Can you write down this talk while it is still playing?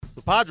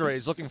The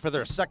Padres looking for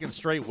their second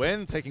straight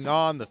win, taking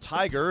on the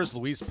Tigers.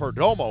 Luis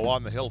Perdomo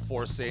on the hill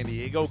for San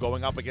Diego,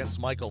 going up against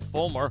Michael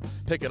Fulmer.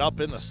 Pick it up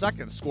in the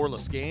second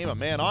scoreless game. A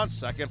man on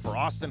second for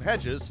Austin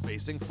Hedges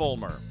facing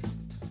Fulmer.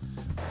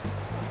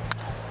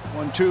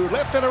 1-2,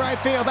 lift to the right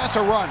field. That's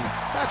a run.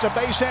 That's a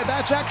base hit.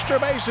 That's extra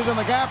bases in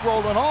the gap,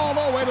 rolling all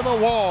the way to the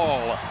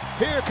wall.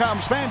 Here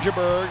comes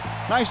Spangenberg.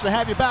 Nice to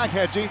have you back,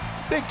 Hedgie.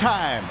 Big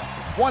time.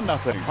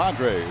 1-0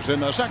 Padres in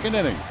the second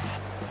inning.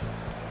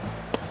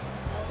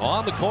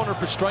 On the corner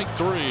for strike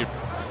three.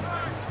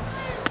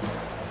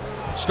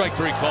 Strike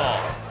three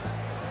call.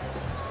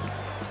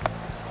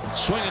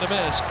 Swing and a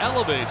miss.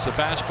 Elevates the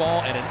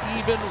fastball and an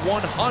even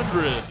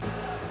 100.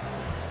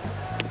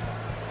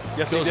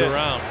 Yes, Goes he did.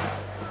 Around.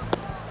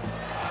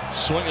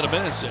 Swing and a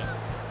miss.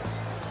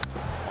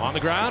 On the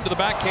ground to the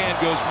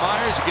backhand goes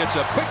Myers. He gets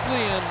up quickly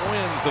and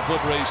wins the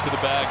foot race to the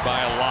bag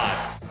by a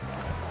lot.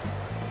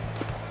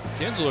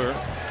 Kinsler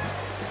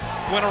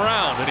went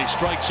around and he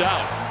strikes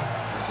out.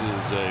 This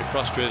is a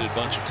frustrated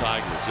bunch of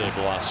Tigers.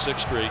 They've lost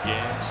 6 straight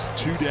games.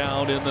 2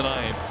 down in the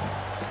 9th.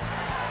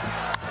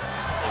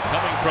 And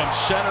coming from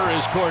center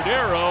is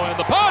Cordero, and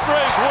the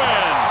Padres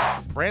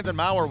win. Brandon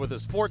Maurer with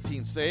his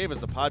 14th save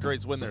as the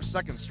Padres win their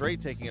second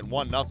straight, taking it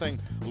 1-0.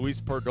 Luis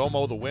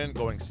Perdomo the win,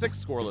 going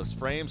 6 scoreless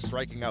frames,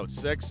 striking out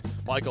 6.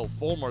 Michael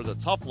Fulmer the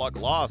tough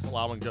luck loss,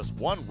 allowing just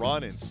 1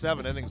 run in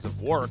 7 innings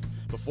of work.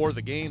 Before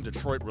the game,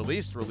 Detroit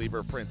released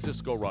reliever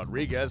Francisco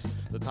Rodriguez.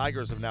 The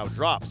Tigers have now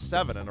dropped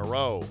 7 in a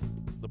row.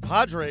 The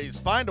Padres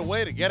find a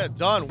way to get it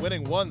done,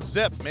 winning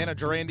 1-0.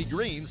 Manager Andy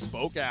Green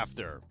spoke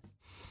after.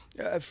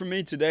 For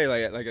me today,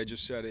 like I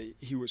just said,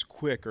 he was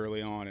quick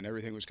early on, and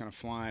everything was kind of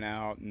flying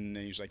out, and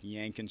he was like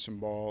yanking some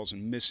balls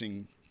and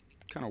missing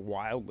kind of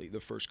wildly the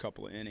first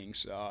couple of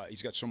innings.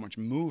 He's got so much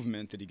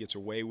movement that he gets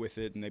away with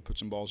it, and they put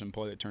some balls in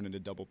play that turned into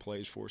double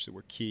plays for us that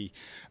were key.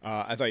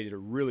 I thought he did a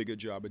really good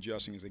job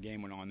adjusting as the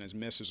game went on. His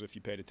misses, if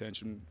you paid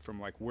attention,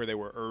 from like where they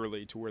were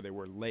early to where they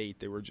were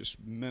late, they were just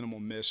minimal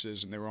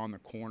misses, and they were on the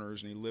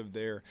corners, and he lived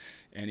there,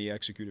 and he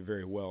executed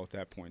very well at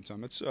that point in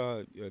time. It's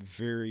a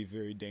very,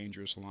 very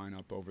dangerous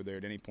lineup over there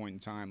at any point in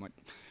time. Like,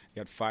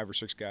 you got 5 or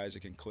 6 guys that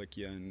can click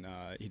you, and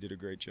he did a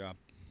great job.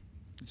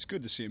 It's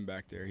good to see him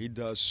back there. He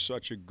does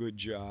such a good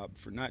job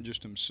for not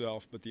just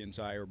himself, but the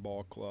entire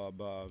ball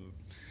club.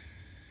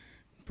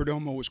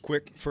 Perdomo was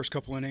quick first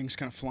couple innings,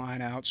 kind of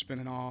flying out,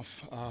 spinning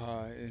off,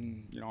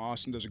 and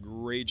Austin does a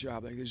great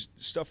job. Like, there's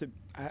stuff that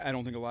I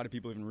don't think a lot of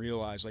people even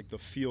realize, like the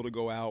feel to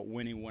go out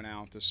when he went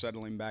out, to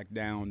settle him back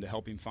down, to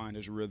help him find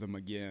his rhythm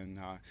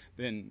again.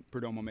 Then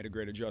Perdomo made a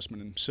great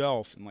adjustment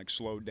himself and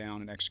slowed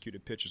down and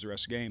executed pitches the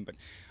rest of the game. But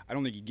I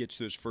don't think he gets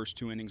those first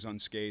 2 innings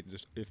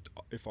unscathed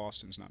if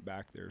Austin's not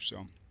back there.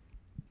 So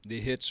the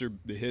hit's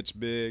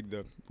big,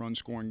 the run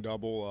scoring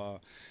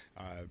double.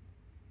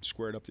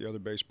 Squared up the other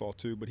baseball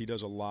too, but he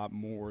does a lot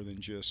more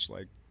than just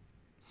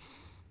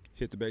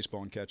hit the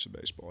baseball and catch the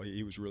baseball.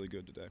 He was really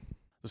good today.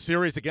 The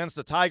series against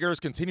the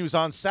Tigers continues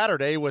on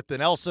Saturday with the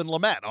Nelson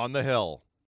Lamet on the hill.